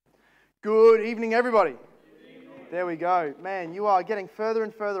Good evening, everybody. There we go. Man, you are getting further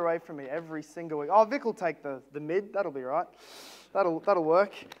and further away from me every single week. Oh, Vic will take the mid. That'll be right. That'll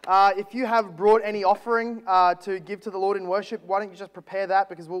work. If you have brought any offering to give to the Lord in worship, why don't you just prepare that,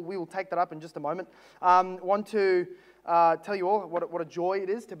 because we will take that up in just a moment. Want to tell you all what a joy it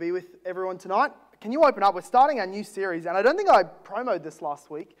is to be with everyone tonight. Can you open up? We're starting our new series, and I don't think I promoted this last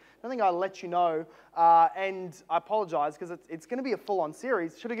week. I don't think I let you know, and I apologize because it's going to be a full-on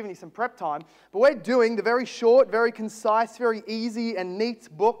series. Should have given you some prep time. But we're doing the very short, very concise, very easy and neat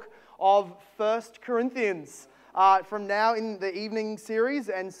book of 1 Corinthians from now in the evening series.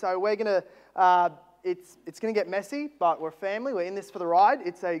 And so we're going to, it's going to get messy, but we're family. We're in this for the ride.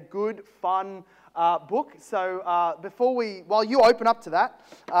 It's a good, fun book. So while you open up to that,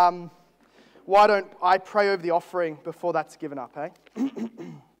 why don't I pray over the offering before that's given up, eh?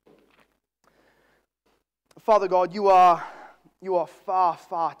 Father God, you are far,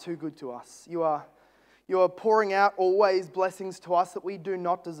 far too good to us. You are pouring out always blessings to us that we do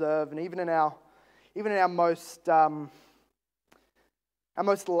not deserve, and even in our most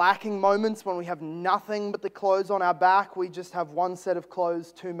lacking moments, when we have nothing but the clothes on our back, we just have one set of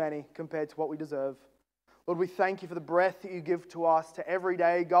clothes too many compared to what we deserve. Lord, we thank you for the breath that you give to us to every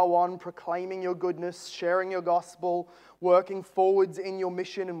day go on proclaiming your goodness, sharing your gospel, working forwards in your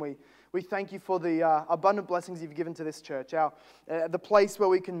mission, and we thank you for the abundant blessings you've given to this church, the place where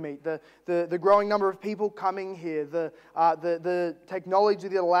we can meet, the growing number of people coming here, the technology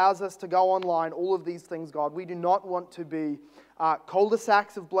that allows us to go online, all of these things, God. We do not want to be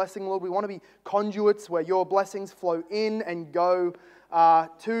cul-de-sacs of blessing, Lord. We want to be conduits where your blessings flow in and go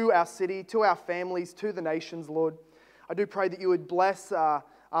to our city, to our families, to the nations, Lord. I do pray that you would bless our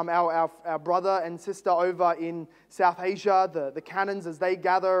brother and sister over in South Asia, the Canons, as they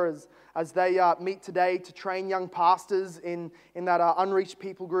gather, as they meet today to train young pastors in that unreached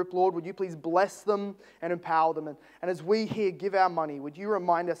people group. Lord, would you please bless them and empower them? And as we here give our money, would you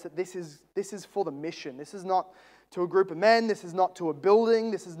remind us that this is for the mission. This is not to a group of men. This is not to a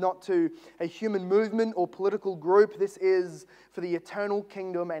building. This is not to a human movement or political group. This is for the eternal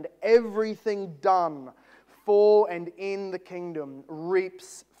kingdom, and everything done for and in the kingdom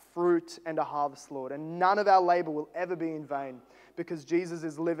reaps fruit and a harvest, Lord. And none of our labor will ever be in vain, because Jesus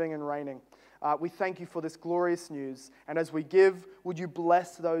is living and reigning. We thank you for this glorious news. And as we give, would you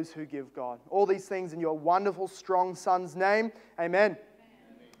bless those who give, God? All these things in your wonderful, strong Son's name. Amen.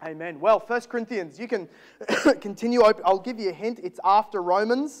 Amen. Well, 1 Corinthians, you can continue. I'll give you a hint. It's after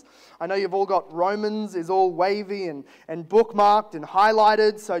Romans. I know you've all got Romans is all wavy and bookmarked and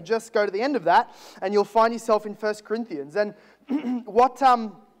highlighted. So just go to the end of that and you'll find yourself in 1 Corinthians. And what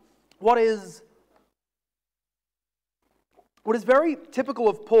is very typical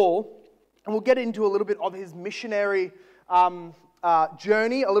of Paul, and we'll get into a little bit of his missionary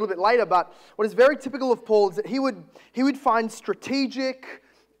journey a little bit later, but what is very typical of Paul is that he would find strategic,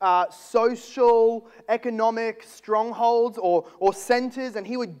 social, economic strongholds or centers, and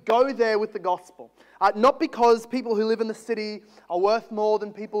he would go there with the gospel. Not because people who live in the city are worth more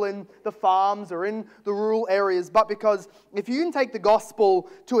than people in the farms or in the rural areas, but because if you can take the gospel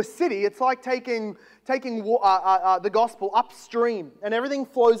to a city, it's like taking the gospel upstream, and everything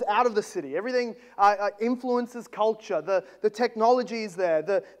flows out of the city. Everything influences culture. The technology is there.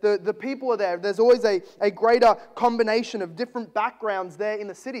 The people are there. There's always a greater combination of different backgrounds there in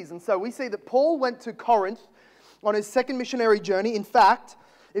the cities. And so we see that Paul went to Corinth on his second missionary journey. In fact,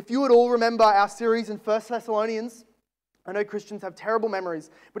 if you would all remember our series in 1 Thessalonians, I know Christians have terrible memories,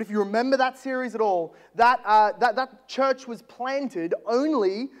 but if you remember that series at all, that church was planted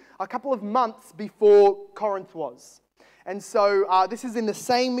only a couple of months before Corinth was. And so this is in the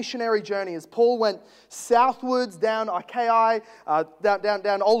same missionary journey as Paul went southwards down Achaia,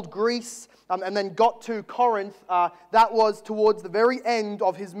 down old Greece, and then got to Corinth. That was towards the very end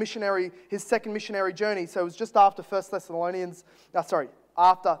of his second missionary journey. So it was just after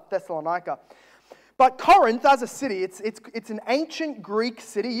after Thessalonica. But Corinth as a city, it's an ancient Greek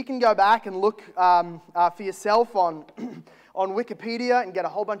city. You can go back and look for yourself on Wikipedia and get a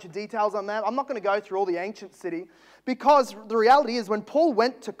whole bunch of details on that. I'm not going to go through all the ancient city, because the reality is when Paul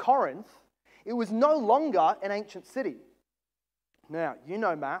went to Corinth, it was no longer an ancient city. Now, you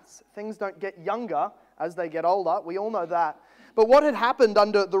know maths. Things don't get younger as they get older. We all know that. But what had happened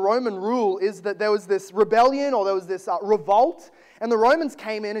under the Roman rule is that there was this rebellion, or there was this revolt, and the Romans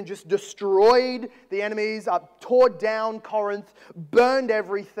came in and just destroyed the enemies, tore down Corinth, burned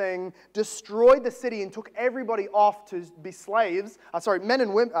everything, destroyed the city, and took everybody off to be slaves. Men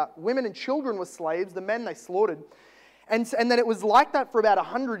and women and children were slaves. The men they slaughtered. And then it was like that for about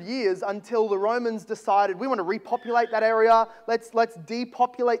 100 years until the Romans decided, we want to repopulate that area. Let's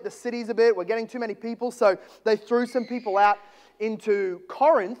depopulate the cities a bit. We're getting too many people. So they threw some people out into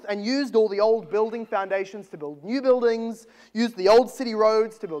Corinth and used all the old building foundations to build new buildings, used the old city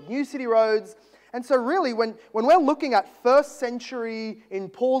roads to build new city roads. And so really, when we're looking at first century in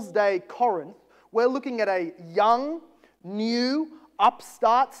Paul's day Corinth, we're looking at a young, new,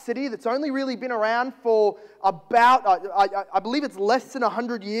 upstart city that's only really been around for about, I believe it's less than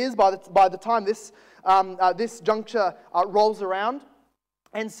 100 years by the time this juncture rolls around.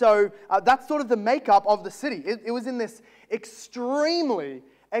 And so that's sort of the makeup of the city. It was in this extremely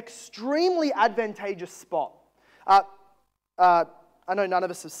advantageous spot. I know none of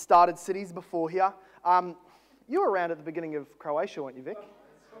us have started cities before here. You were around at the beginning of Croatia, weren't you, Vic?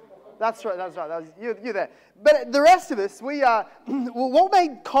 That's right. You're there. But the rest of us, what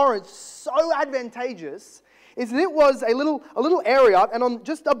made Corinth so advantageous is that it was a little area, and on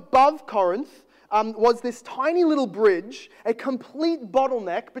just above Corinth was this tiny little bridge, a complete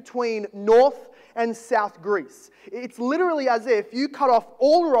bottleneck between North and South Greece. It's literally as if you cut off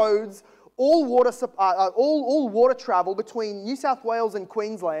all roads, all water travel between New South Wales and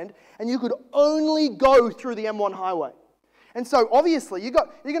Queensland, and you could only go through the M1 highway. And so obviously you're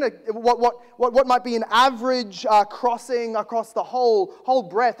going to what might be an average crossing across the whole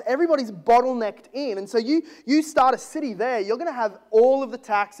breadth. Everybody's bottlenecked in, and so you start a city there. You're going to have all of the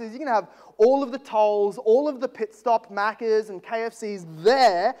taxes. You're going to have all of the tolls, all of the pit stop Maccas and KFCs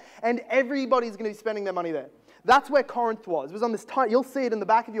there, and everybody's going to be spending their money there. That's where Corinth was. It was on this tiny. You'll see it in the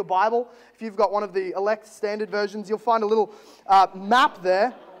back of your Bible. If you've got one of the elect standard versions, you'll find a little map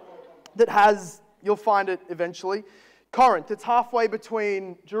there that has. You'll find it eventually. Corinth, it's halfway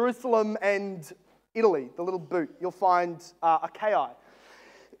between Jerusalem and Italy, the little boot. You'll find Achaia.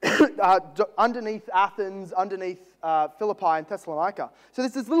 Underneath Athens, underneath Philippi and Thessalonica. So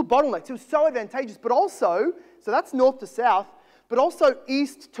there's this little bottleneck. So it was so advantageous, but also, so that's north to south, but also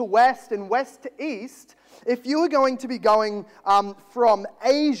east to west and west to east. If you were going to be going from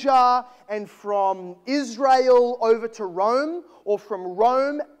Asia and from Israel over to Rome, or from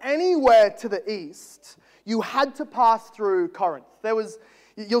Rome anywhere to the east, you had to pass through Corinth.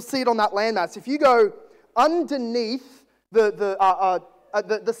 You'll see it on that landmass. If you go underneath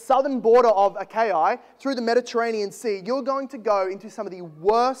the southern border of Achaia through the Mediterranean Sea, you're going to go into some of the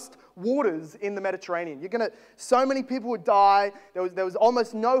worst waters in the Mediterranean. So many people would die. There was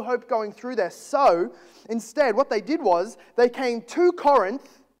almost no hope going through there. So instead, what they did was they came to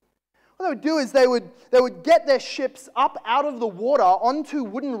Corinth. What they would do is they would get their ships up out of the water onto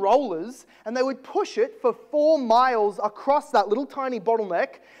wooden rollers, and they would push it for 4 miles across that little tiny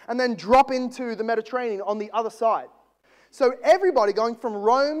bottleneck and then drop into the Mediterranean on the other side. So everybody going from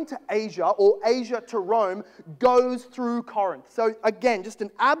Rome to Asia or Asia to Rome goes through Corinth. So again, just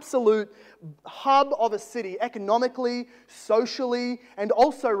an absolute hub of a city economically, socially, and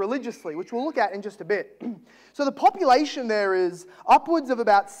also religiously, which we'll look at in just a bit. So the population there is upwards of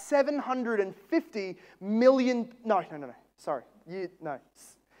about 750 million, sorry,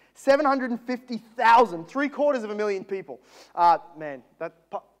 750,000, 3/4 people. Man,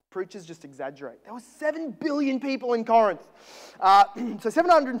 preachers just exaggerate. There were 7 billion people in Corinth. So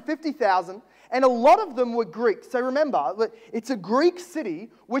 750,000, and a lot of them were Greek. So remember, it's a Greek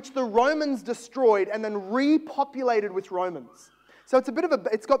city which the Romans destroyed and then repopulated with Romans. So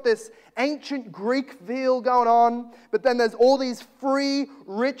it's got this ancient Greek feel going on, but then there's all these free,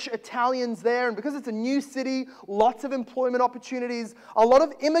 rich Italians there, and because it's a new city, lots of employment opportunities. A lot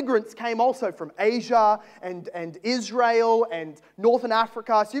of immigrants came also from Asia and Israel and Northern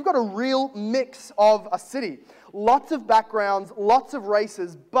Africa, so you've got a real mix of a city. Lots of backgrounds, lots of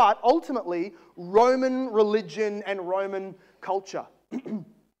races, but ultimately Roman religion and Roman culture.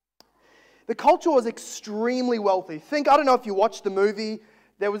 The culture was extremely wealthy. I don't know if you watched the movie,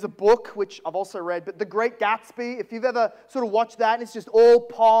 there was a book, which I've also read, but The Great Gatsby, if you've ever sort of watched that, and it's just all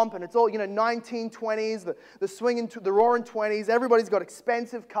pomp, and it's all, 1920s, the roaring 20s, everybody's got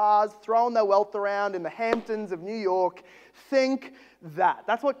expensive cars, throwing their wealth around in the Hamptons of New York. Think that.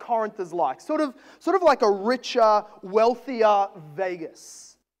 That's what Corinth is like. Sort of like a richer, wealthier Vegas.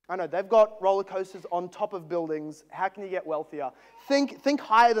 I know, they've got roller coasters on top of buildings. How can you get wealthier? Think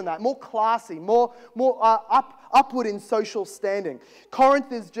higher than that, more classy, more upward in social standing.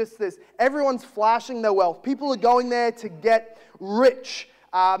 Corinth is just this. Everyone's flashing their wealth. People are going there to get rich.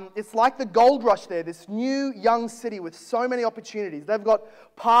 It's like the gold rush there, this new young city with so many opportunities. They've got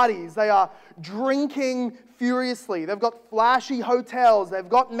parties. They are drinking furiously. They've got flashy hotels. They've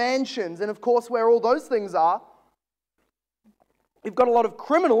got mansions. And of course, where all those things are, you've got a lot of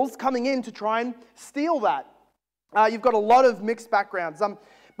criminals coming in to try and steal that. You've got a lot of mixed backgrounds.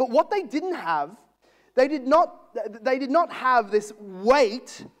 But what they didn't have, they did not have this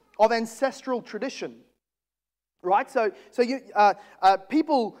weight of ancestral tradition. Right,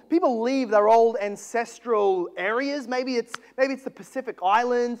 people leave their old ancestral areas. Maybe it's the Pacific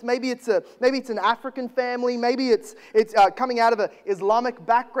Islands. Maybe it's an African family. Maybe it's coming out of an Islamic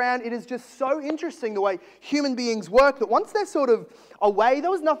background. It is just so interesting the way human beings work that once they're sort of away,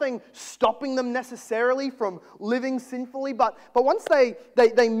 there was nothing stopping them necessarily from living sinfully. But once they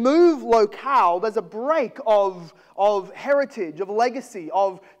move locale, there's a break of heritage, of legacy,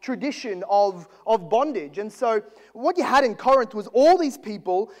 of tradition, of bondage. And so what you had in Corinth was all these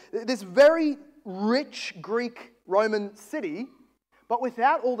people, this very rich Greek Roman city, but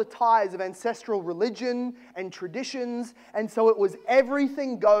without all the ties of ancestral religion and traditions. And so it was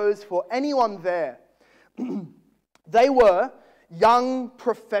everything goes for anyone there. They were young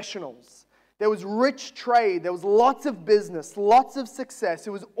professionals. There was rich trade. There was lots of business, lots of success.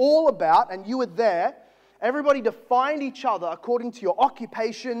 It was all about, and you were there, everybody defined each other according to your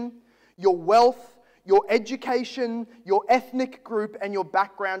occupation, your wealth, your education, your ethnic group, and your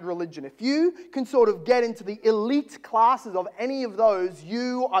background religion. If you can sort of get into the elite classes of any of those,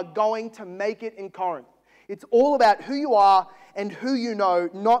 you are going to make it in Corinth. It's all about who you are and who you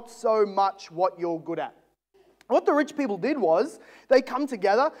know, not so much what you're good at. What the rich people did was, they come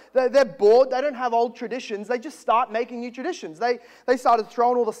together, they're bored, they don't have old traditions, they just start making new traditions. They started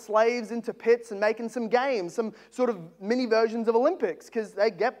throwing all the slaves into pits and making some games, some sort of mini versions of Olympics, because they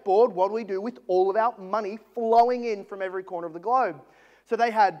get bored. What do we do with all of our money flowing in from every corner of the globe? So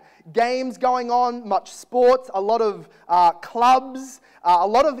they had games going on, much sports, a lot of clubs, a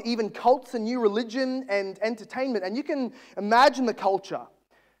lot of even cults and new religion and entertainment. And you can imagine the culture.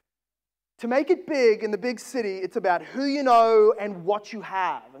 To make it big in the big city, it's about who you know and what you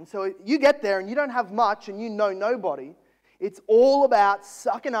have. And so you get there and you don't have much and you know nobody. It's all about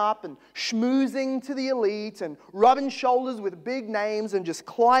sucking up and schmoozing to the elite and rubbing shoulders with big names and just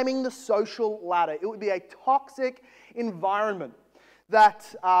climbing the social ladder. It would be a toxic environment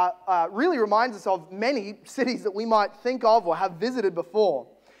that really reminds us of many cities that we might think of or have visited before.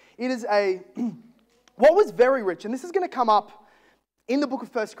 It is what was very rich, and this is going to come up in the book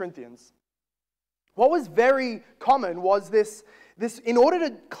of 1 Corinthians. What was very common was this, in order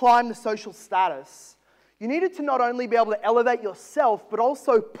to climb the social status, you needed to not only be able to elevate yourself, but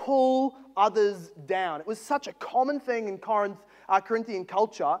also pull others down. It was such a common thing in Corinthian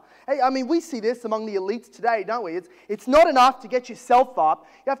culture. Hey, I mean, we see this among the elites today, don't we? It's not enough to get yourself up.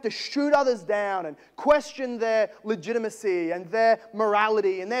 You have to shoot others down and question their legitimacy and their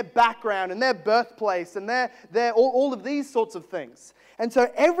morality and their background and their birthplace and all of these sorts of things. And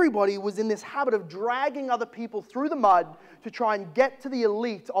so everybody was in this habit of dragging other people through the mud to try and get to the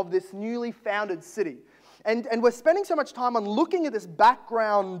elite of this newly founded city. And we're spending so much time on looking at this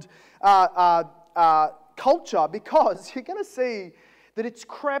background culture because you're going to see that it's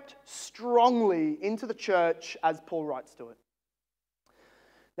crept strongly into the church as Paul writes to it.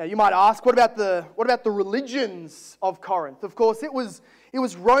 Now you might ask, what about the religions of Corinth? Of course, it was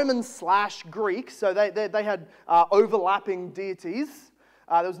Roman/Greek, so they had overlapping deities.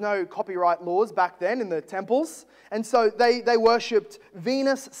 There was no copyright laws back then in the temples. And so they worshipped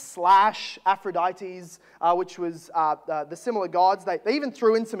Venus/Aphrodites, which was the similar gods. They even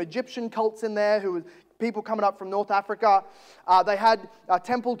threw in some Egyptian cults in there, who were people coming up from North Africa. They had a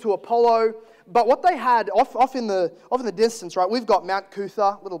temple to Apollo. But what they had off in the distance, right, we've got Mount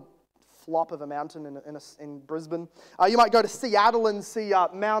Cootha, little flop of a mountain in Brisbane. You might go to Seattle and see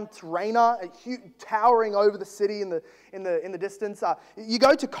Mount Rainier, towering over the city in the distance. You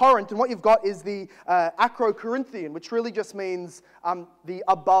go to Corinth, and what you've got is the Acro-Corinthian, which really just means the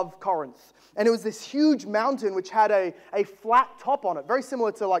above Corinth. And it was this huge mountain which had a flat top on it, very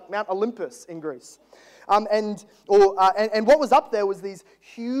similar to like Mount Olympus in Greece. And what was up there was these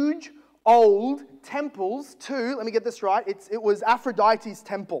huge old temples to, let me get this right, it was Aphrodite's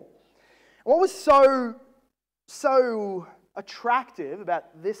temple. What was so attractive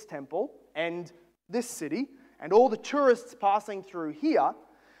about this temple and this city and all the tourists passing through here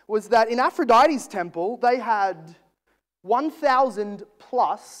was that in Aphrodite's temple, they had 1,000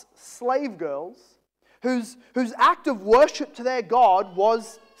 plus slave girls whose act of worship to their god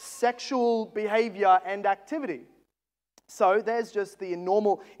was sexual behavior and activity. So there's just the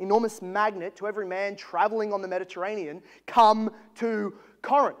enormous magnet to every man traveling on the Mediterranean come to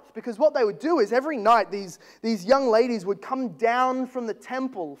Corinth. Because what they would do is every night these young ladies would come down from the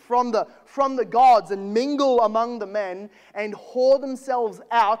temple, from the gods, and mingle among the men and whore themselves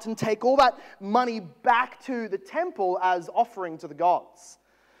out and take all that money back to the temple as offering to the gods.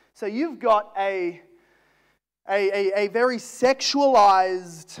 So you've got a a very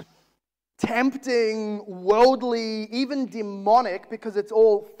sexualized, tempting, worldly, even demonic, because it's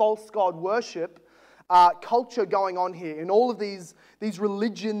all false god worship, culture going on here in all of these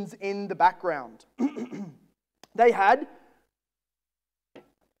religions in the background. They had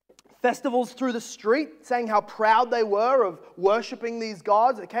festivals through the street saying how proud they were of worshipping these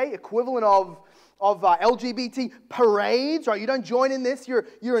gods, okay? Equivalent of LGBT parades, right? You don't join in this,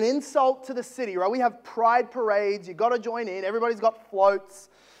 you're an insult to the city, right? We have pride parades, you got to join in. Everybody's got floats.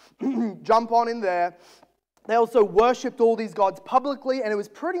 Jump on in there. They also worshipped all these gods publicly, and it was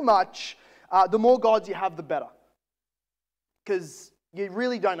pretty much the more gods you have, the better. Because you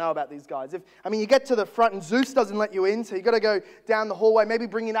really don't know about these guys. You get to the front and Zeus doesn't let you in, so you got to go down the hallway, maybe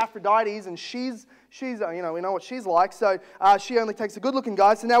bring in Aphrodite, and she's we know what she's like, so she only takes the good-looking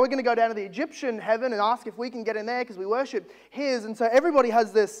guys. So now we're going to go down to the Egyptian heaven and ask if we can get in there because we worship his. And so everybody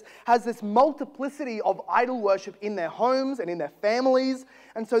has this multiplicity of idol worship in their homes and in their families.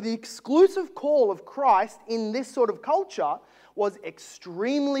 And so the exclusive call of Christ in this sort of culture was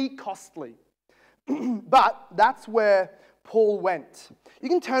extremely costly. But that's where Paul went. You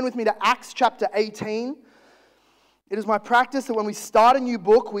can turn with me to Acts chapter 18. It is my practice that when we start a new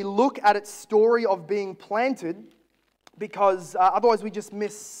book, we look at its story of being planted, because otherwise we just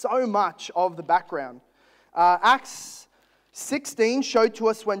miss so much of the background. Acts 16 showed to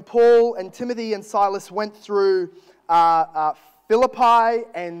us when Paul and Timothy and Silas went through Philippi,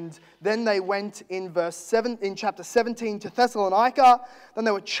 and then they went in chapter 17 to Thessalonica. Then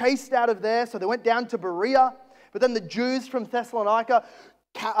they were chased out of there, so they went down to Berea. But then the Jews from Thessalonica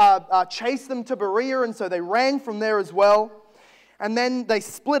chased them to Berea, and so they ran from there as well. And then they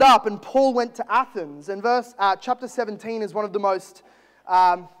split up, and Paul went to Athens. And chapter 17 is one of the most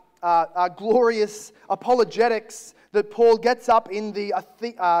glorious apologetics that Paul gets up in the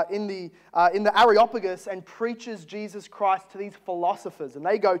Areopagus and preaches Jesus Christ to these philosophers. And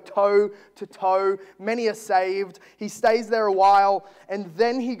they go toe to toe. Many are saved. He stays there a while, and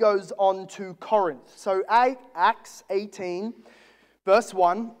then he goes on to Corinth. So Acts 18, verse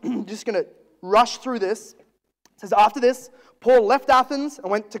 1, just going to rush through this. It says, after this, Paul left Athens and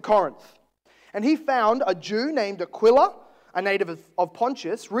went to Corinth. And he found a Jew named Aquila, a native of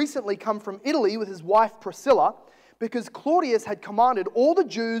Pontus, recently come from Italy with his wife Priscilla, because Claudius had commanded all the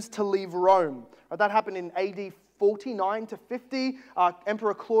Jews to leave Rome. That happened in AD 49 to 50.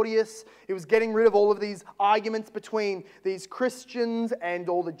 Emperor Claudius, he was getting rid of all of these arguments between these Christians and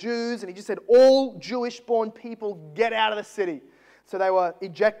all the Jews, and he just said, all Jewish-born people, get out of the city. So they were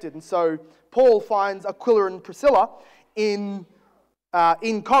ejected. And so Paul finds Aquila and Priscilla in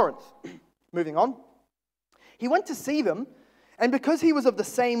Corinth. Moving on. He went to see them, and because he was of the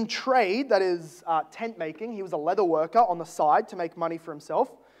same trade, that is tent making, he was a leather worker on the side to make money for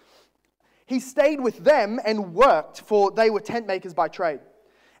himself, he stayed with them and worked, for they were tent makers by trade.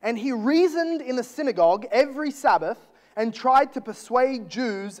 And he reasoned in the synagogue every Sabbath and tried to persuade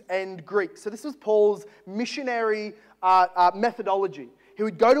Jews and Greeks. So this was Paul's missionary methodology. He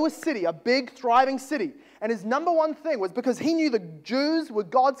would go to a city, a big, thriving city, and his number one thing was because he knew the Jews were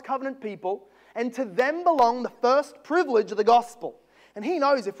God's covenant people, and to them belonged the first privilege of the gospel. And he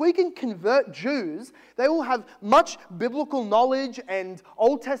knows if we can convert Jews, they will have much biblical knowledge and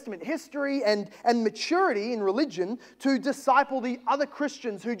Old Testament history and maturity in religion to disciple the other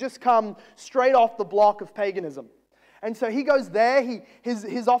Christians who just come straight off the block of paganism. And so he goes there.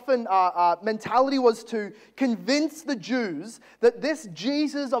 His often mentality was to convince the Jews that this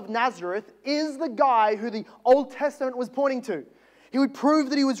Jesus of Nazareth is the guy who the Old Testament was pointing to. He would prove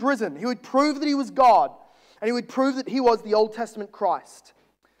that he was risen. He would prove that he was God. And he would prove that he was the Old Testament Christ.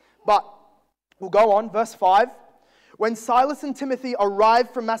 But we'll go on, verse 5. When Silas and Timothy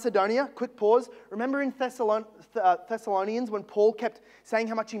arrived from Macedonia, quick pause. Remember in Thessalonians when Paul kept saying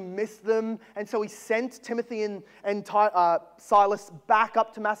how much he missed them, and so he sent Timothy and Silas back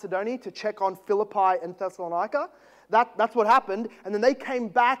up to Macedonia to check on Philippi and Thessalonica? That's what happened. And then they came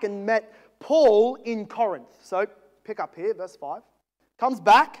back and met Paul in Corinth. So pick up here, verse 5. Comes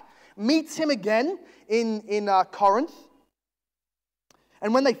back, meets him again in Corinth.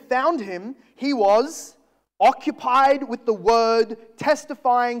 And when they found him, he was occupied with the word,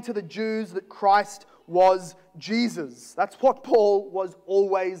 testifying to the Jews that Christ was Jesus. That's what Paul was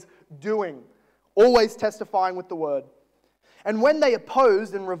always doing, always testifying with the word. And when they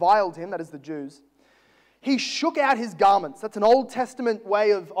opposed and reviled him, that is the Jews, he shook out his garments. That's an Old Testament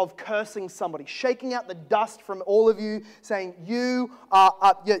way of cursing somebody, shaking out the dust from all of you, saying,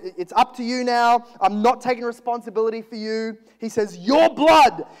 it's up to you now. I'm not taking responsibility for you. He says, your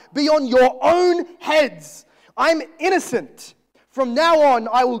blood be on your own heads. I'm innocent. From now on,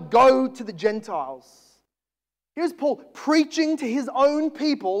 I will go to the Gentiles. Here's Paul preaching to his own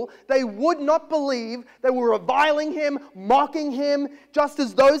people. They would not believe. They were reviling him, mocking him, just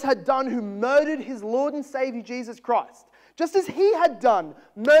as those had done who murdered his Lord and Savior Jesus Christ. Just as he had done,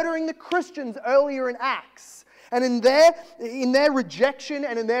 murdering the Christians earlier in Acts. And in their rejection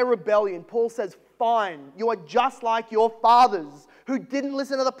and in their rebellion, Paul says, fine, you are just like your fathers who didn't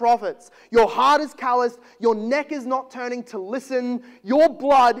listen to the prophets. Your heart is calloused. Your neck is not turning to listen. Your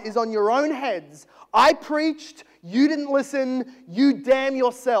blood is on your own heads. I preached. You didn't listen. You damn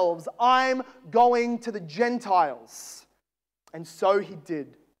yourselves. I'm going to the Gentiles. And so he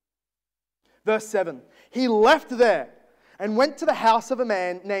did. Verse 7. He left there and went to the house of a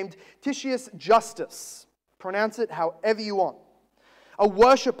man named Titius Justus. Pronounce it however you want. A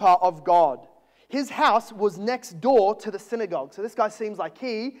worshipper of God. His house was next door to the synagogue. So this guy seems like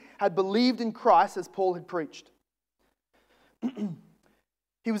he had believed in Christ as Paul had preached.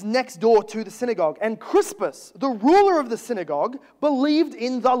 He was next door to the synagogue. And Crispus, the ruler of the synagogue, believed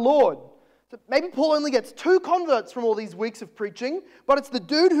in the Lord. So maybe Paul only gets 2 converts from all these weeks of preaching, but it's the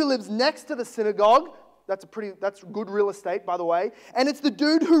dude who lives next to the synagogue. That's good real estate, by the way. And it's the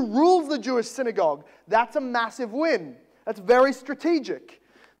dude who rules the Jewish synagogue. That's a massive win. That's very strategic.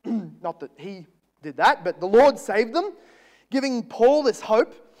 Not that he did that, but the Lord saved them, giving Paul this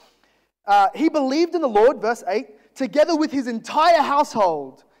hope. He believed in the Lord, verse 8, together with his entire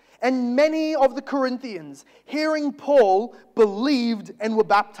household. And many of the Corinthians, hearing Paul, believed and were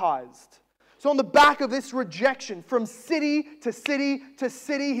baptized. So on the back of this rejection, from city to city to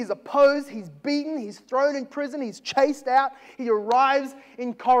city, he's opposed, he's beaten, he's thrown in prison, he's chased out, he arrives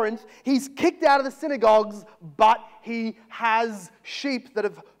in Corinth, he's kicked out of the synagogues, but he has sheep that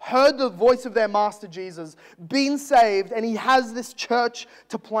have heard the voice of their master Jesus, been saved, and he has this church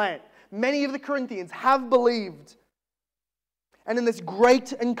to plant. Many of the Corinthians have believed. And in this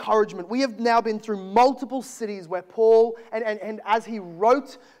great encouragement, we have now been through multiple cities where Paul, and as he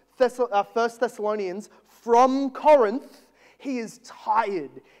wrote 1 Thessalonians from Corinth, he is tired,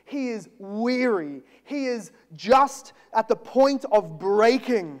 he is weary, he is just at the point of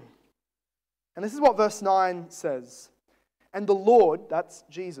breaking. And this is what verse 9 says. And the Lord, that's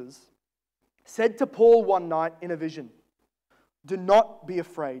Jesus, said to Paul one night in a vision, do not be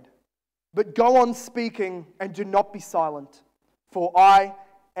afraid, but go on speaking and do not be silent, for I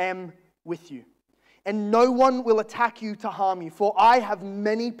am with you. And no one will attack you to harm you, for I have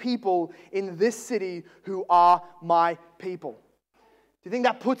many people in this city who are my people. Do you think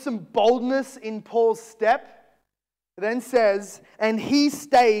that puts some boldness in Paul's step? It then says, and he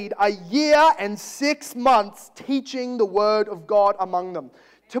stayed 1 year and 6 months teaching the word of God among them.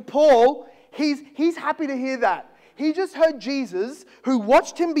 To Paul, he's happy to hear that. He just heard Jesus, who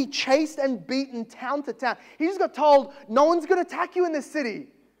watched him be chased and beaten town to town. He just got told, no one's going to attack you in this city.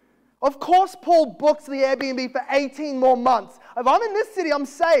 Of course, Paul books the Airbnb for 18 more months. If I'm in this city, I'm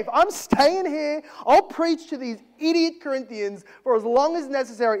safe. I'm staying here. I'll preach to these idiot Corinthians for as long as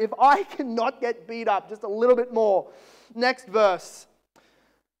necessary if I cannot get beat up just a little bit more. Next verse.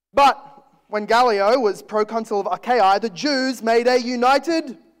 But when Gallio was proconsul of Achaia, the Jews made a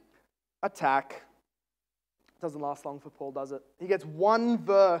united attack. Doesn't last long for Paul, does it? He gets 1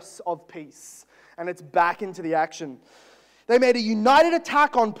 verse of peace, and it's back into the action. They made a united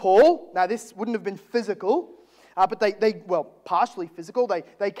attack on Paul. Now, this wouldn't have been physical, but they partially physical.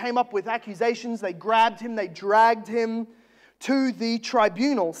 They came up with accusations. They grabbed him. They dragged him to the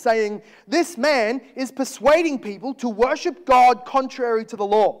tribunal, saying, this man is persuading people to worship God contrary to the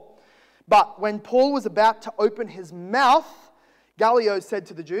law. But when Paul was about to open his mouth, Gallio said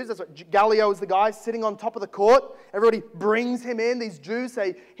to the Jews, that's what Gallio is the guy sitting on top of the court. Everybody brings him in. These Jews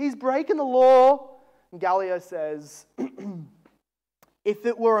say, he's breaking the law. And Gallio says, if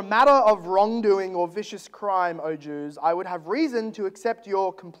it were a matter of wrongdoing or vicious crime, O Jews, I would have reason to accept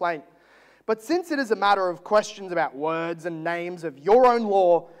your complaint. But since it is a matter of questions about words and names of your own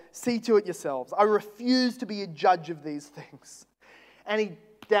law, see to it yourselves. I refuse to be a judge of these things. And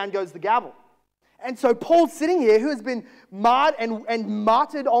down goes the gavel. And so Paul's sitting here, who has been marred and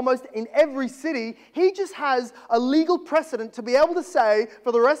martyred almost in every city. He just has a legal precedent to be able to say,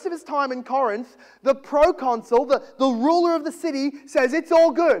 for the rest of his time in Corinth, the proconsul, the ruler of the city, says it's all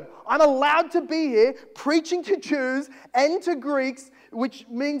good. I'm allowed to be here preaching to Jews and to Greeks, which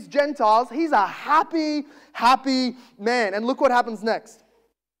means Gentiles. He's a happy, happy man. And look what happens next.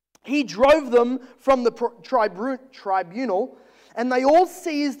 He drove them from the tribunal, and they all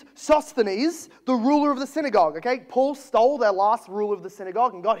seized Sosthenes, the ruler of the synagogue. Okay, Paul stole their last ruler of the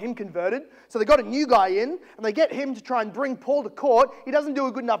synagogue and got him converted. So they got a new guy in, and they get him to try and bring Paul to court. He doesn't do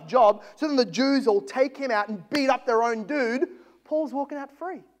a good enough job. So then the Jews all take him out and beat up their own dude. Paul's walking out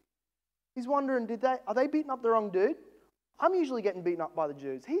free. He's wondering, are they beating up the wrong dude? I'm usually getting beaten up by the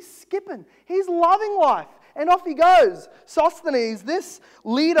Jews. He's skipping. He's loving life. And off he goes. Sosthenes, this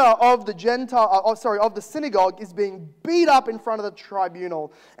leader of the of the synagogue, is being beat up in front of the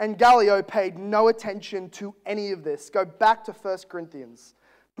tribunal. And Gallio paid no attention to any of this. Go back to 1 Corinthians.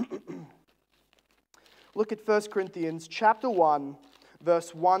 Look at 1 Corinthians chapter 1,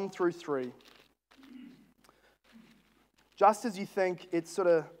 verse 1 through 3. Just as you think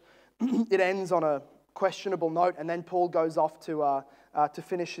it ends on a questionable note, and then Paul goes off to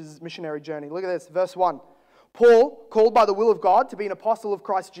finish his missionary journey. Look at this, verse 1. Paul, called by the will of God to be an apostle of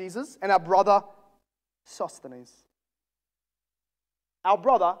Christ Jesus, and our brother Sosthenes. Our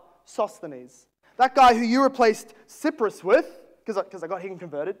brother Sosthenes. That guy who you replaced Cyprus with, because I got him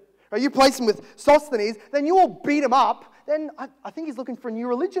converted, right? You replace him with Sosthenes, then you all beat him up. Then I think he's looking for a new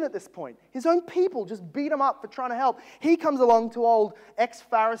religion at this point. His own people just beat him up for trying to help. He comes along to old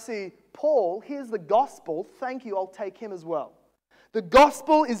ex-Pharisee Paul. Here's the gospel. Thank you, I'll take him as well. The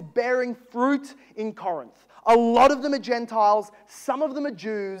gospel is bearing fruit in Corinth. A lot of them are Gentiles, some of them are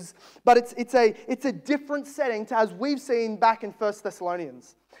Jews, but it's a different setting to as we've seen back in 1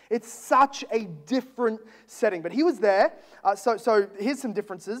 Thessalonians. It's such a different setting. But he was there, so here's some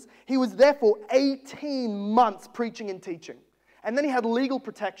differences. He was there for 18 months preaching and teaching. And then he had legal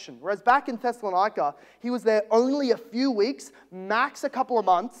protection. Whereas back in Thessalonica, he was there only a few weeks, max a couple of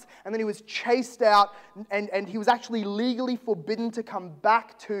months, and then he was chased out, and he was actually legally forbidden to come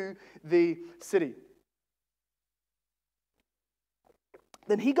back to the city.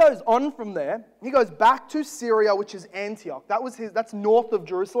 Then he goes on from there. He goes back to Syria, which is Antioch. That's north of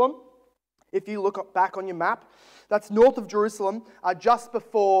Jerusalem. If you look back on your map, that's north of Jerusalem, just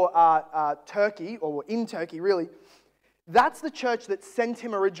before Turkey, or in Turkey, really. That's the church that sent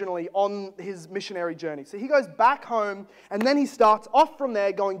him originally on his missionary journey. So he goes back home, and then he starts off from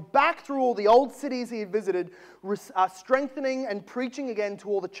there, going back through all the old cities he had visited, strengthening and preaching again to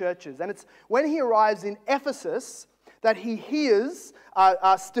all the churches. And it's when he arrives in Ephesus that he hears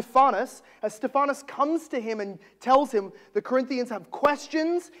Stephanas, as Stephanas comes to him and tells him, the Corinthians have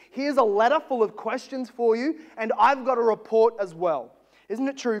questions, here's a letter full of questions for you, and I've got a report as well. Isn't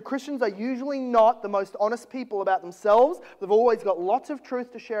it true? Christians are usually not the most honest people about themselves. They've always got lots of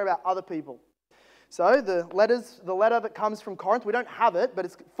truth to share about other people. So the letter that comes from Corinth, we don't have it, but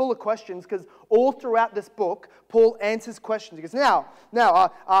it's full of questions because all throughout this book, Paul answers questions. He goes, now,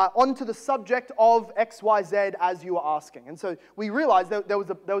 on to the subject of X, Y, Z as you were asking. And so we realized that there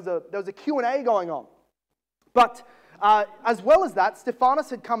was a Q&A going on. But as well as that, Stephanas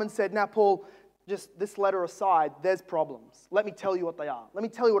had come and said, now Paul, just this letter aside, there's problems. Let me tell you what they are. Let me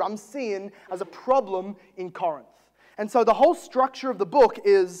tell you what I'm seeing as a problem in Corinth. And so the whole structure of the book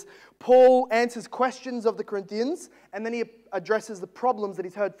is Paul answers questions of the Corinthians, and then he addresses the problems that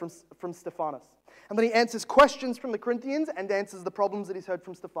he's heard from Stephanas. And then he answers questions from the Corinthians and answers the problems that he's heard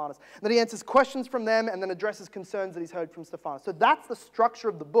from Stephanas. And then he answers questions from them and then addresses concerns that he's heard from Stephanas. So that's the structure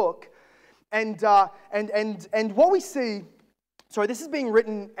of the book. And what we see, sorry, this is being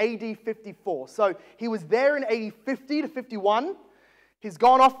written AD 54. So he was there in AD 50 to 51. He's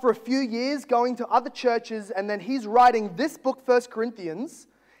gone off for a few years, going to other churches, and then he's writing this book, 1 Corinthians,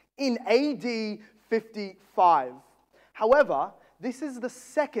 in AD 55. However, this is the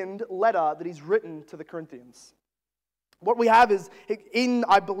second letter that he's written to the Corinthians. What we have is,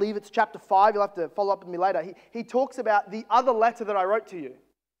 I believe it's chapter 5, you'll have to follow up with me later, he talks about the other letter that I wrote to you.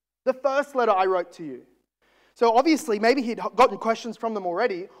 The first letter I wrote to you. So obviously, maybe he'd gotten questions from them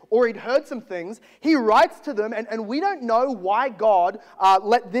already, or he'd heard some things. He writes to them, and we don't know why God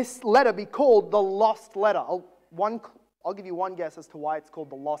let this letter be called the lost letter. I'll give you one guess as to why it's called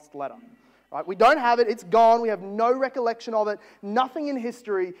the lost letter. Right? We don't have it. It's gone. We have no recollection of it. Nothing in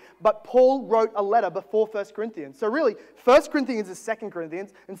history. But Paul wrote a letter before 1 Corinthians. So really, 1 Corinthians is 2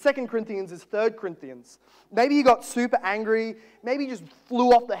 Corinthians, and 2 Corinthians is 3 Corinthians. Maybe he got super angry. Maybe he just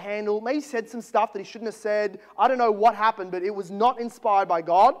flew off the handle. Maybe he said some stuff that he shouldn't have said. I don't know what happened, but it was not inspired by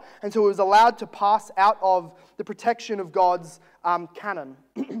God. And so it was allowed to pass out of the protection of God's canon.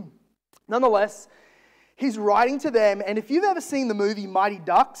 Nonetheless, he's writing to them. And if you've ever seen the movie Mighty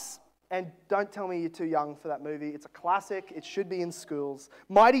Ducks, and don't tell me you're too young for that movie. It's a classic. It should be in schools.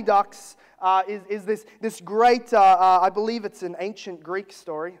 Mighty Ducks is this great, I believe it's an ancient Greek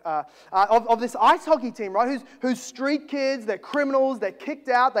story, of this ice hockey team, right? Who's street kids, they're criminals, they're kicked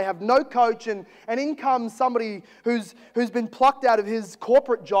out, they have no coach, and in comes somebody who's been plucked out of his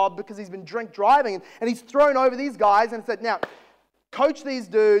corporate job because he's been drink driving, and he's thrown over these guys and said, now, coach these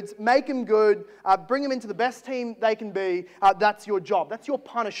dudes, make them good, bring them into the best team they can be. That's your job. That's your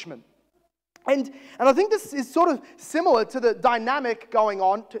punishment. And I think this is sort of similar to the dynamic going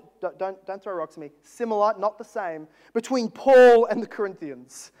on, don't throw rocks at me, similar, not the same, between Paul and the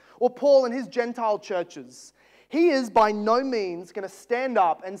Corinthians, or Paul and his Gentile churches. He is by no means going to stand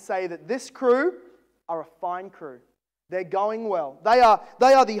up and say that this crew are a fine crew. They're going well. They are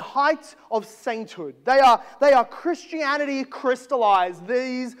the height of sainthood. They are Christianity crystallized,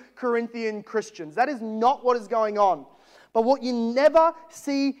 these Corinthian Christians. That is not what is going on. But what you never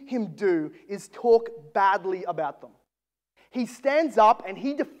see him do is talk badly about them. He stands up and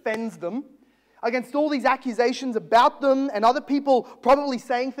he defends them against all these accusations about them and other people probably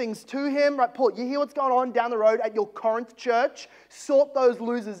saying things to him. Right, Paul, you hear what's going on down the road at your Corinth church? Sort those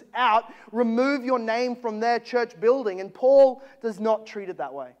losers out. Remove your name from their church building. And Paul does not treat it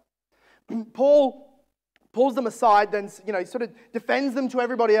that way. Paul pulls them aside, then sort of defends them to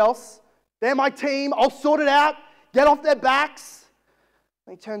everybody else. They're my team. I'll sort it out. Get off their backs.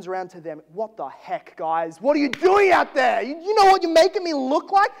 And he turns around to them. What the heck, guys? What are you doing out there? You know what you're making me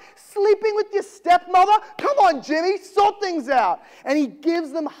look like? Sleeping with your stepmother? Come on, Jimmy, sort things out. And he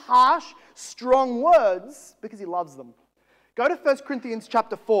gives them harsh, strong words because he loves them. Go to 1 Corinthians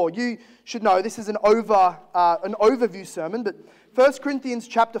chapter 4. You should know this is an overview sermon, but 1 Corinthians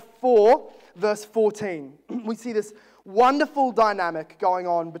chapter 4, verse 14. We see this wonderful dynamic going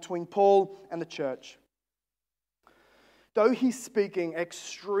on between Paul and the church. Though he's speaking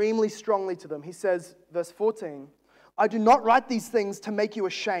extremely strongly to them, he says, verse 14, I do not write these things to make you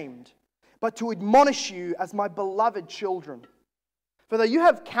ashamed, but to admonish you as my beloved children. For though you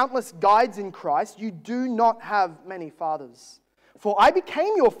have countless guides in Christ, you do not have many fathers. For I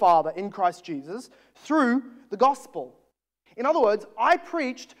became your father in Christ Jesus through the gospel. In other words, I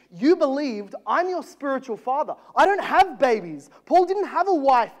preached, you believed, I'm your spiritual father. I don't have babies. Paul didn't have a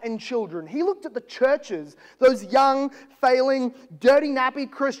wife and children. He looked at the churches, those young, failing, dirty,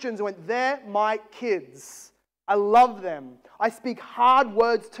 nappy Christians, and went, they're my kids. I love them. I speak hard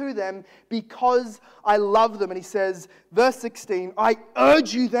words to them because I love them. And he says, verse 16, I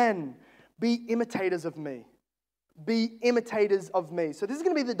urge you then, be imitators of me. Be imitators of me. So this is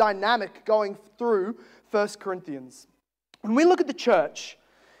going to be the dynamic going through 1 Corinthians. When we look at the church,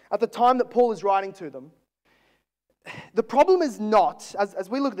 at the time that Paul is writing to them, the problem is not, as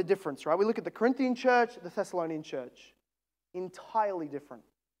we look at the difference, right? We look at the Corinthian church, the Thessalonian church. Entirely different.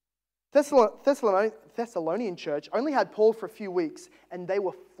 Thessalonian church only had Paul for a few weeks, and they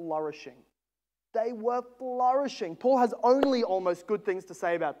were flourishing. They were flourishing. Paul has only almost good things to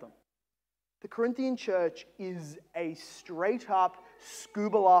say about them. The Corinthian church is a straight-up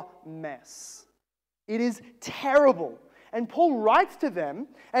Skubala mess. It is terrible. And Paul writes to them,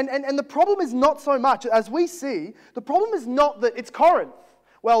 and the problem is not so much, as we see, the problem is not that it's Corinth.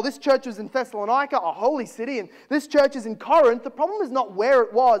 Well, this church was in Thessalonica, a holy city, and this church is in Corinth. The problem is not where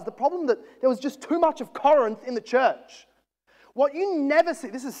it was. The problem that there was just too much of Corinth in the church. What you never see,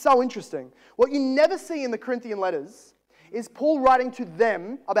 this is so interesting, what you never see in the Corinthian letters is Paul writing to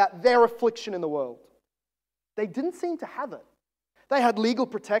them about their affliction in the world. They didn't seem to have it. They had legal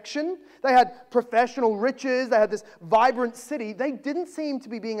protection, they had professional riches, they had this vibrant city. They didn't seem to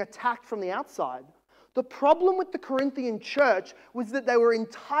be being attacked from the outside. The problem with the Corinthian church was that they were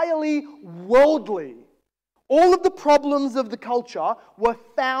entirely worldly. All of the problems of the culture were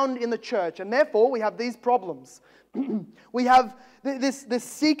found in the church, and therefore we have these problems. We have this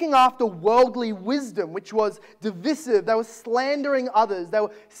seeking after worldly wisdom, which was divisive. They were slandering others. They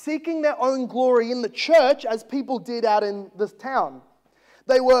were seeking their own glory in the church, as people did out in this town.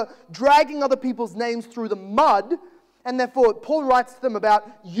 They were dragging other people's names through the mud, and therefore Paul writes to them about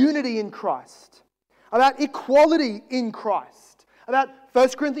unity in Christ, about equality in Christ, about 1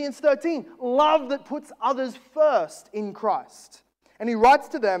 Corinthians 13, love that puts others first in Christ. And he writes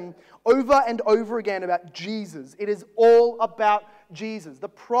to them over and over again about Jesus. It is all about Jesus.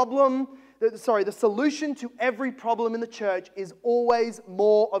 The solution to every problem in the church is always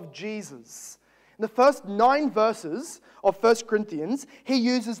more of Jesus. In the first 9 verses of 1 Corinthians, he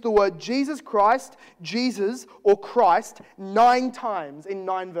uses the word Jesus Christ, Jesus, or Christ 9 times in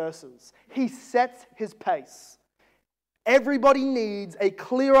 9 verses. He sets his pace. Everybody needs a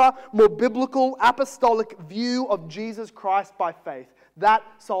clearer, more biblical, apostolic view of Jesus Christ by faith. That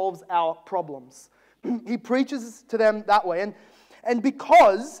solves our problems. He preaches to them that way. And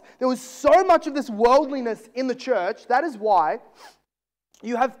because there was so much of this worldliness in the church, that is why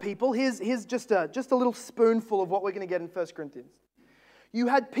you have people, here's just a little spoonful of what we're going to get in 1 Corinthians. You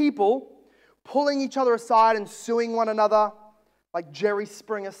had people pulling each other aside and suing one another, like Jerry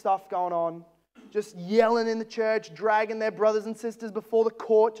Springer stuff going on. Just yelling in the church, dragging their brothers and sisters before the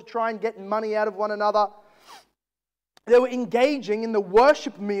court to try and get money out of one another. They were engaging in the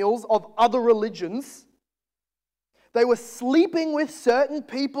worship meals of other religions. They were sleeping with certain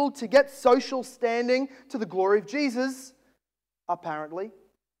people to get social standing to the glory of Jesus, apparently.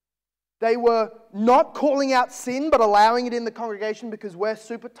 They were not calling out sin, but allowing it in the congregation because we're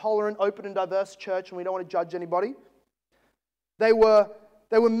super tolerant, open and diverse church and we don't want to judge anybody. They were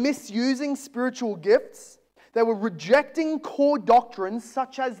misusing spiritual gifts. They were rejecting core doctrines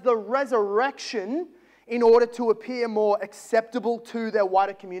such as the resurrection in order to appear more acceptable to their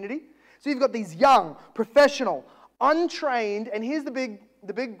wider community. So you've got these young, professional, untrained, and here's the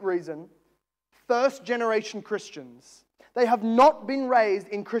big reason, first-generation Christians. They have not been raised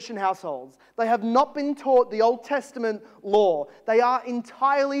in Christian households. They have not been taught the Old Testament law. They are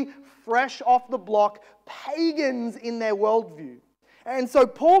entirely fresh off the block, pagans in their worldview. And so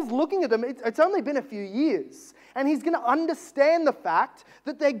Paul's looking at them, it's only been a few years, and he's going to understand the fact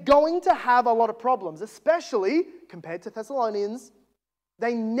that they're going to have a lot of problems, especially compared to Thessalonians.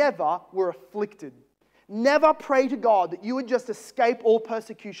 They never were afflicted. Never pray to God that you would just escape all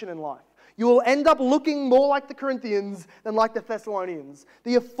persecution in life. You will end up looking more like the Corinthians than like the Thessalonians.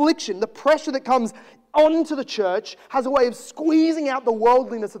 The affliction, the pressure that comes onto the church has a way of squeezing out the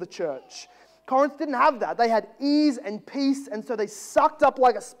worldliness of the church. Corinth didn't have that. They had ease and peace, and so they sucked up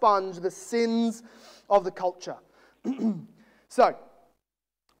like a sponge the sins of the culture. So,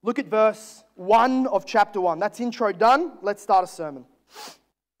 look at verse 1 of chapter 1. That's intro done. Let's start a sermon.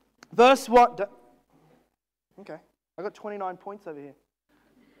 Verse 1. Okay, I got 29 points over here.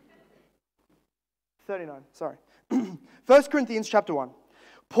 39, sorry. 1 Corinthians chapter 1.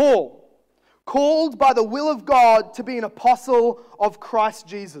 Paul, called by the will of God to be an apostle of Christ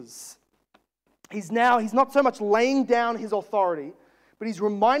Jesus. He's not so much laying down his authority, but he's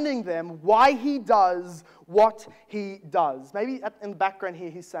reminding them why he does what he does. Maybe in the background here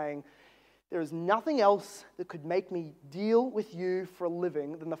he's saying, there is nothing else that could make me deal with you for a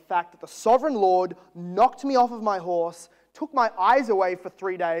living than the fact that the sovereign Lord knocked me off of my horse, took my eyes away for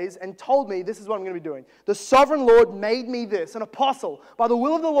 3 days, and told me this is what I'm going to be doing. The sovereign Lord made me this, an apostle, by the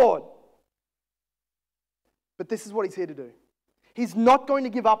will of the Lord. But this is what he's here to do. He's not going to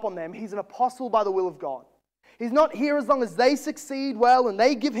give up on them. He's an apostle by the will of God. He's not here as long as they succeed well and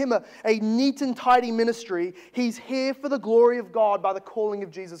they give him a neat and tidy ministry. He's here for the glory of God by the calling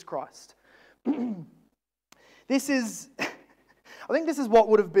of Jesus Christ. I think this is what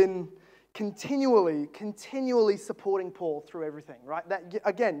would have been continually supporting Paul through everything, right? That,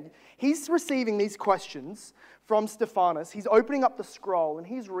 again, he's receiving these questions from Stephanus. He's opening up the scroll and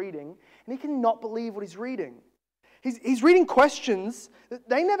he's reading, and he cannot believe what he's reading. He's reading questions that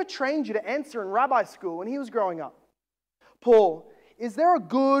they never trained you to answer in rabbi school when he was growing up. Paul, is there a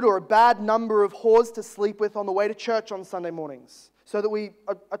good or a bad number of whores to sleep with on the way to church on Sunday mornings so that we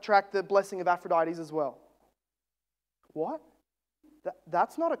attract the blessing of Aphrodite as well? What?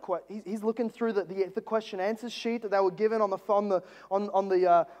 That's not a question. He's looking through the question answers sheet that they were given on the phone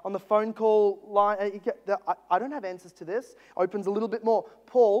call line. I don't have answers to this. Opens a little bit more.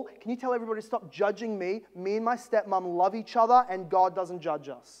 Paul, can you tell everybody to stop judging me? Me and my stepmom love each other, and God doesn't judge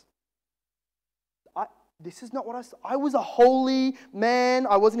us. This is not what I was a holy man.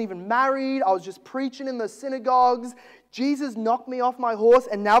 I wasn't even married. I was just preaching in the synagogues. Jesus knocked me off my horse,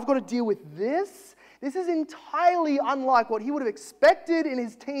 and now I've got to deal with this? This is entirely unlike what he would have expected in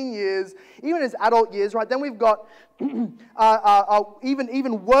his teen years, even his adult years, right? Then we've got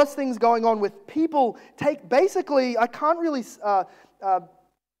even worse things going on with people basically, I can't really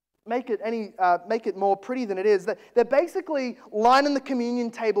make it more pretty than it is. They're basically lining the communion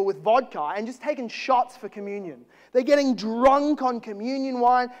table with vodka and just taking shots for communion. They're getting drunk on communion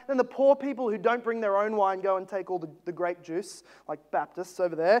wine. Then the poor people who don't bring their own wine go and take all the grape juice, like Baptists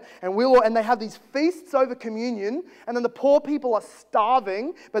over there. And they have these feasts over communion. And then the poor people are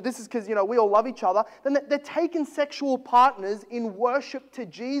starving. But this is because, we all love each other. Then they're taking sexual partners in worship to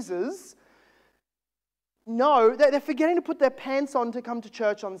Jesus. No, they're forgetting to put their pants on to come to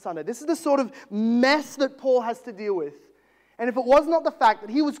church on Sunday. This is the sort of mess that Paul has to deal with. And if it was not the fact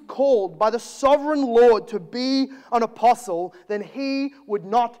that he was called by the sovereign Lord to be an apostle, then he would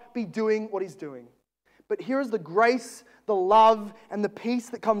not be doing what he's doing. But here is the grace, the love, and the peace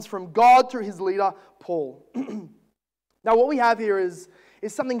that comes from God through his leader, Paul. Now what we have here is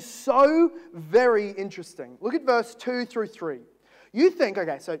something so very interesting. Look at verse 2 through 3. You think,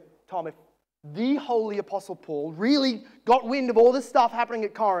 okay, so Tom, if the holy apostle Paul really got wind of all this stuff happening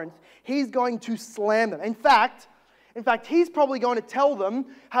at Corinth, he's going to slam them. In fact, he's probably going to tell them,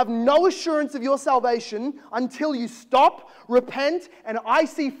 have no assurance of your salvation until you stop, repent, and I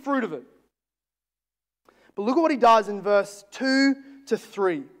see fruit of it. But look at what he does in verse 2 to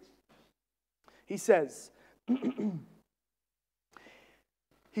 3. He says,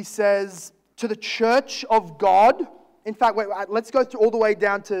 he says, to the church of God. In fact, wait, let's go through all the way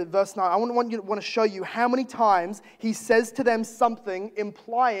down to verse 9. I want to show you how many times he says to them something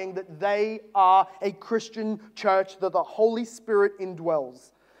implying that they are a Christian church, that the Holy Spirit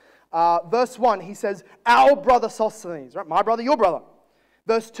indwells. Verse 1, he says, our brother Sosthenes, right? My brother, your brother.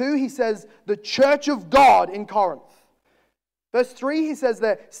 Verse 2, he says, the church of God in Corinth. Verse 3, he says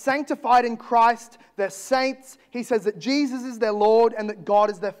they're sanctified in Christ, they're saints. He says that Jesus is their Lord and that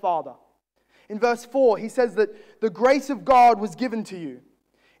God is their Father. In verse 4, he says that the grace of God was given to you.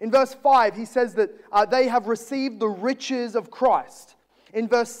 In verse 5, he says that they have received the riches of Christ. In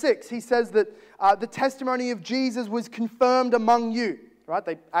verse 6, he says that the testimony of Jesus was confirmed among you. Right?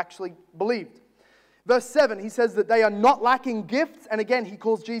 They actually believed. Verse 7, he says that they are not lacking gifts. And again, he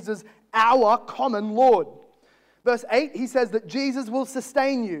calls Jesus our common Lord. Verse 8, he says that Jesus will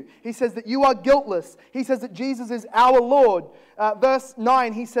sustain you. He says that you are guiltless. He says that Jesus is our Lord. Verse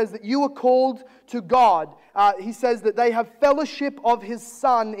 9, he says that you are called to God. He says that they have fellowship of His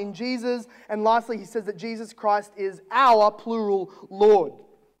Son in Jesus. And lastly, he says that Jesus Christ is our, plural, Lord.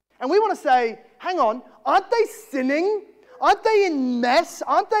 And we want to say, hang on, aren't they sinning? Aren't they in mess?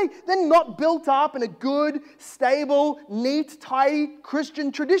 They're not built up in a good, stable, neat, tidy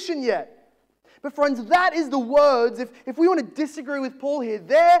Christian tradition yet. But friends, that is the words, if we want to disagree with Paul here,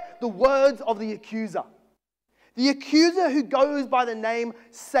 they're the words of the accuser. The accuser, who goes by the name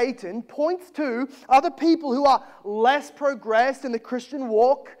Satan, points to other people who are less progressed in the Christian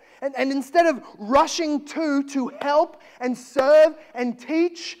walk, and instead of rushing to help and serve and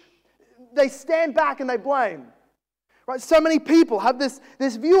teach, they stand back and they blame. Right? So many people have this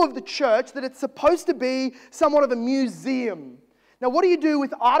view of the church that it's supposed to be somewhat of a museum. Now, what do you do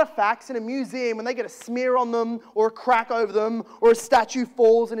with artifacts in a museum when they get a smear on them or a crack over them or a statue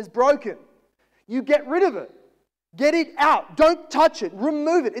falls and is broken? You get rid of it. Get it out. Don't touch it.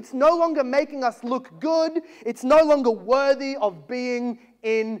 Remove it. It's no longer making us look good. It's no longer worthy of being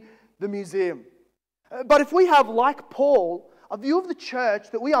in the museum. But if we have, like Paul, a view of the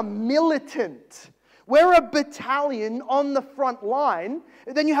church that we are militant, we're a battalion on the front line,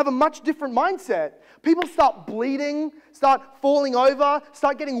 then you have a much different mindset. People start bleeding, start falling over,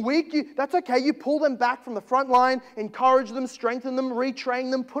 start getting weak. That's okay. You pull them back from the front line, encourage them, strengthen them, retrain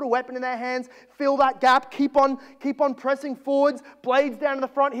them, put a weapon in their hands, fill that gap, keep on pressing forwards, blades down to the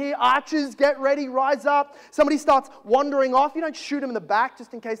front here, archers, get ready, rise up. Somebody starts wandering off. You don't shoot them in the back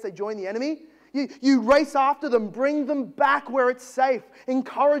just in case they join the enemy. You race after them, bring them back where it's safe,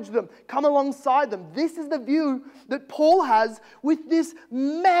 encourage them, come alongside them. This is the view that Paul has with this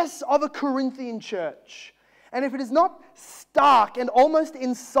mess of a Corinthian church. And if it is not stark and almost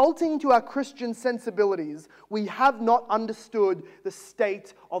insulting to our Christian sensibilities, we have not understood the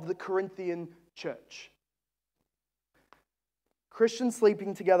state of the Corinthian church. Christians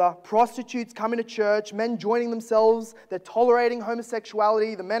sleeping together, prostitutes coming to church, men joining themselves, they're tolerating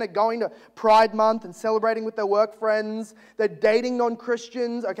homosexuality, the men are going to Pride Month and celebrating with their work friends, they're dating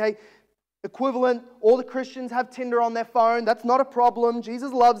non-Christians, okay? Equivalent, all the Christians have Tinder on their phone, that's not a problem,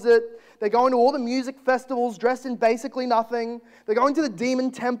 Jesus loves it. They're going to all the music festivals dressed in basically nothing. They're going to the demon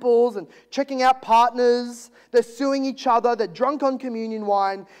temples and checking out partners. They're suing each other. They're drunk on communion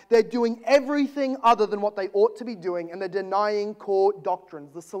wine. They're doing everything other than what they ought to be doing, and they're denying core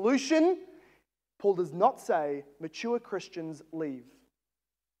doctrines. The solution, Paul does not say, mature Christians leave.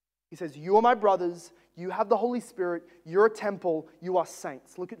 He says, you are my brothers. You have the Holy Spirit. You're a temple. You are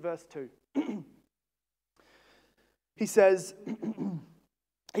saints. Look at verse 2. He says...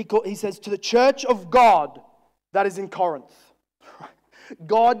 He says, to the church of God that is in Corinth.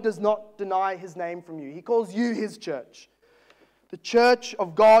 God does not deny His name from you. He calls you His church. The church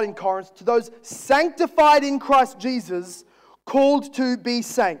of God in Corinth, to those sanctified in Christ Jesus, called to be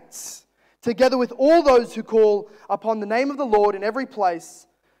saints, together with all those who call upon the name of the Lord in every place,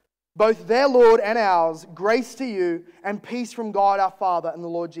 both their Lord and ours, grace to you and peace from God our Father and the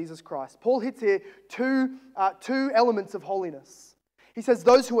Lord Jesus Christ. Paul hits here two elements of holiness. He says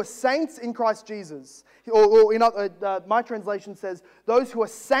those who are saints in Christ Jesus, my translation says those who are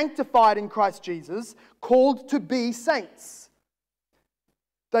sanctified in Christ Jesus, called to be saints.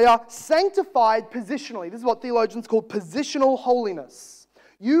 They are sanctified positionally. This is what theologians call positional holiness.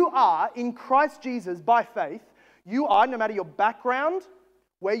 You are in Christ Jesus by faith. You are, no matter your background,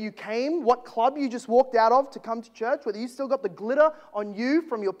 where you came, what club you just walked out of to come to church, whether you still got the glitter on you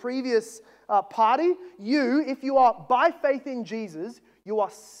from your previous party, you, if you are by faith in Jesus, you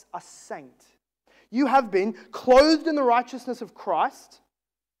are a saint. You have been clothed in the righteousness of Christ.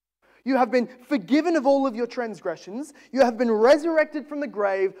 You have been forgiven of all of your transgressions. You have been resurrected from the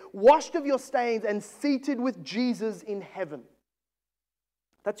grave, washed of your stains, and seated with Jesus in heaven.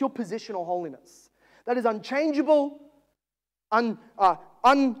 That's your positional holiness. That is unchangeable,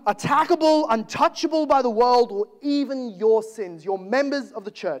 unattackable, untouchable by the world or even your sins. You're members of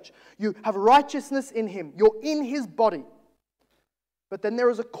the church. You have righteousness in Him. You're in His body. But then there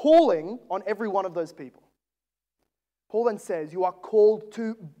is a calling on every one of those people. Paul then says, you are called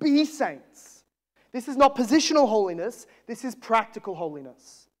to be saints. This is not positional holiness. This is practical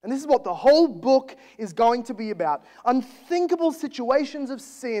holiness. And this is what the whole book is going to be about. Unthinkable situations of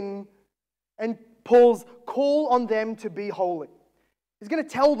sin and Paul's call on them to be holy. He's going to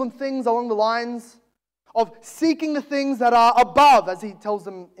tell them things along the lines of seeking the things that are above, as he tells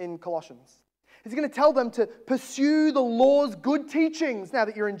them in Colossians. He's going to tell them to pursue the law's good teachings now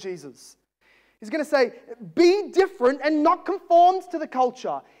that you're in Jesus. He's going to say, be different and not conformed to the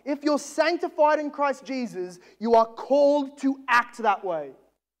culture. If you're sanctified in Christ Jesus, you are called to act that way.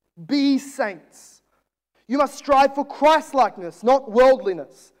 Be saints. You must strive for Christ-likeness, not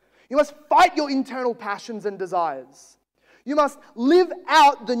worldliness. You must fight your internal passions and desires. You must live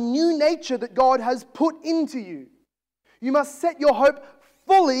out the new nature that God has put into you. You must set your hope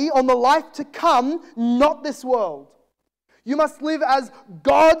fully on the life to come, not this world. You must live as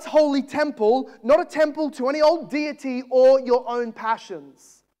God's holy temple, not a temple to any old deity or your own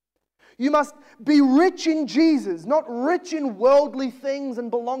passions. You must be rich in Jesus, not rich in worldly things and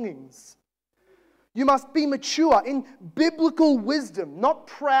belongings. You must be mature in biblical wisdom, not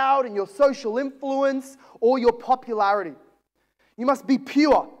proud in your social influence or your popularity. You must be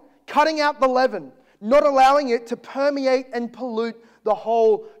pure, cutting out the leaven, not allowing it to permeate and pollute the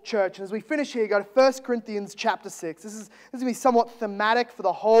whole church. And as we finish here, go to 1 Corinthians chapter 6. This is going to be somewhat thematic for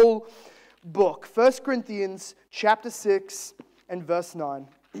the whole book. 1 Corinthians chapter 6 and verse 9.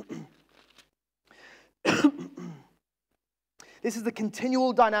 This is the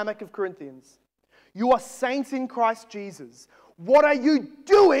continual dynamic of Corinthians. You are saints in Christ Jesus. What are you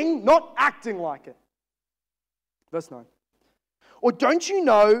doing, not acting like it? Verse 9. Or don't you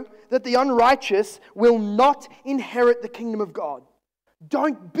know that the unrighteous will not inherit the kingdom of God?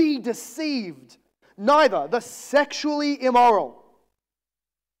 Don't be deceived. Neither the sexually immoral,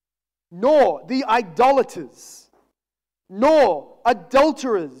 nor the idolaters, nor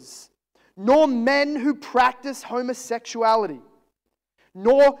adulterers, nor men who practice homosexuality,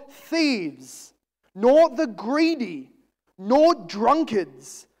 nor thieves, nor the greedy, nor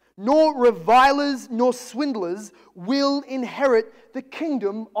drunkards, nor revilers, nor swindlers will inherit the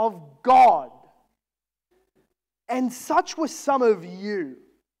kingdom of God. And such were some of you.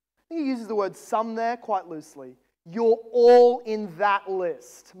 I think he uses the word some there quite loosely. You're all in that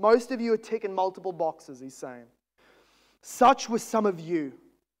list. Most of you are ticking multiple boxes, he's saying. Such were some of you.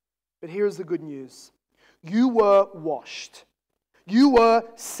 But here's the good news. You were washed. You were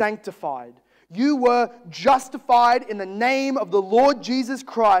sanctified. You were justified in the name of the Lord Jesus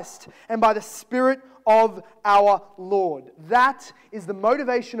Christ and by the Spirit of our Lord. That is the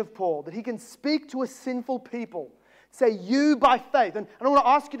motivation of Paul, that he can speak to a sinful people. Say, you by faith. And I want to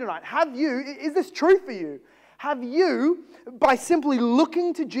ask you tonight, is this true for you? Have you, by simply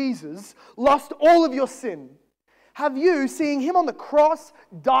looking to Jesus, lost all of your sin? Have you, seeing Him on the cross,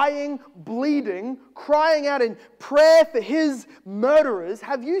 dying, bleeding, crying out in prayer for His murderers,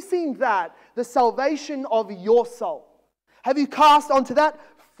 have you seen that, the salvation of your soul? Have you cast onto that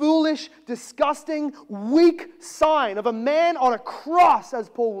foolish, disgusting, weak sign of a man on a cross, as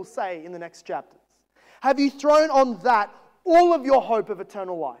Paul will say in the next chapters? Have you thrown on that all of your hope of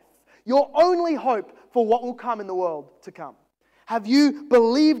eternal life? Your only hope for what will come in the world to come? Have you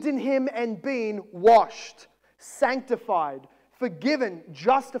believed in Him and been washed, sanctified, forgiven,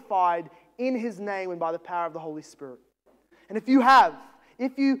 justified in His name and by the power of the Holy Spirit? And if you have,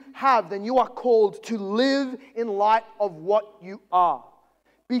 then you are called to live in light of what you are.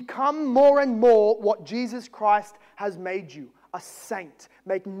 Become more and more what Jesus Christ has made you, a saint.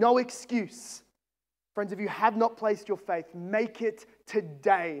 Make no excuse. Friends, if you have not placed your faith, make it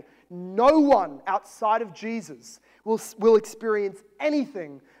today. No one outside of Jesus will experience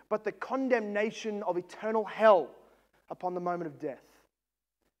anything but the condemnation of eternal hell upon the moment of death.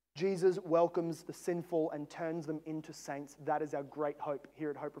 Jesus welcomes the sinful and turns them into saints. That is our great hope here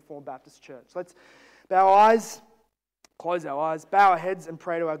at Hope Reformed Baptist Church. Let's bow our eyes, close our eyes, bow our heads and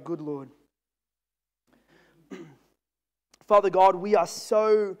pray to our good Lord. Father God, we are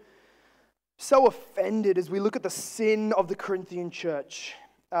so offended as we look at the sin of the Corinthian church,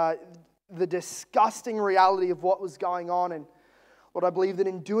 the disgusting reality of what was going on. And Lord, I believe that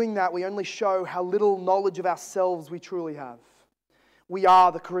in doing that, we only show how little knowledge of ourselves we truly have. We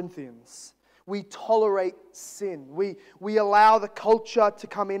are the Corinthians. We tolerate sin. We allow the culture to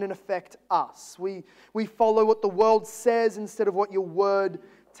come in and affect us. We follow what the world says instead of what your word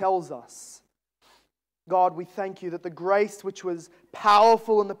tells us. God, we thank you that the grace which was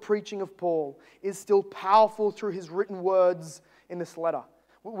powerful in the preaching of Paul is still powerful through his written words in this letter.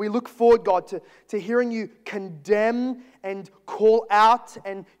 We look forward, God, to hearing you condemn and call out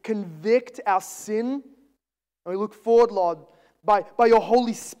and convict our sin. And we look forward, Lord, by your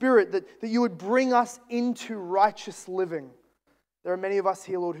Holy Spirit, that you would bring us into righteous living. There are many of us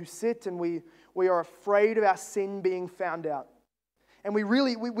here, Lord, who sit and we are afraid of our sin being found out. And we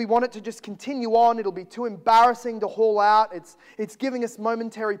want it to just continue on. It'll be too embarrassing to haul out. It's giving us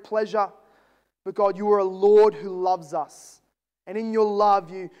momentary pleasure. But God, you are a Lord who loves us. And in your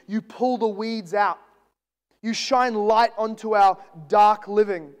love, you pull the weeds out. You shine light onto our dark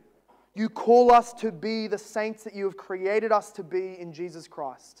living. You call us to be the saints that you have created us to be in Jesus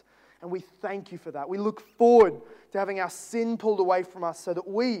Christ. And we thank you for that. We look forward to having our sin pulled away from us so that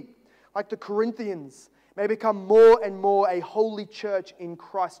we, like the Corinthians, may become more and more a holy church in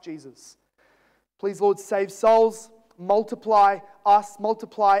Christ Jesus. Please, Lord, save souls, multiply us,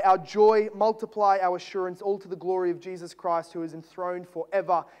 multiply our joy, multiply our assurance, all to the glory of Jesus Christ, who is enthroned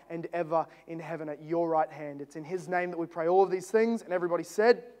forever and ever in heaven at your right hand. It's in his name that we pray all of these things. And everybody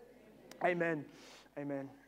said, Amen. Amen.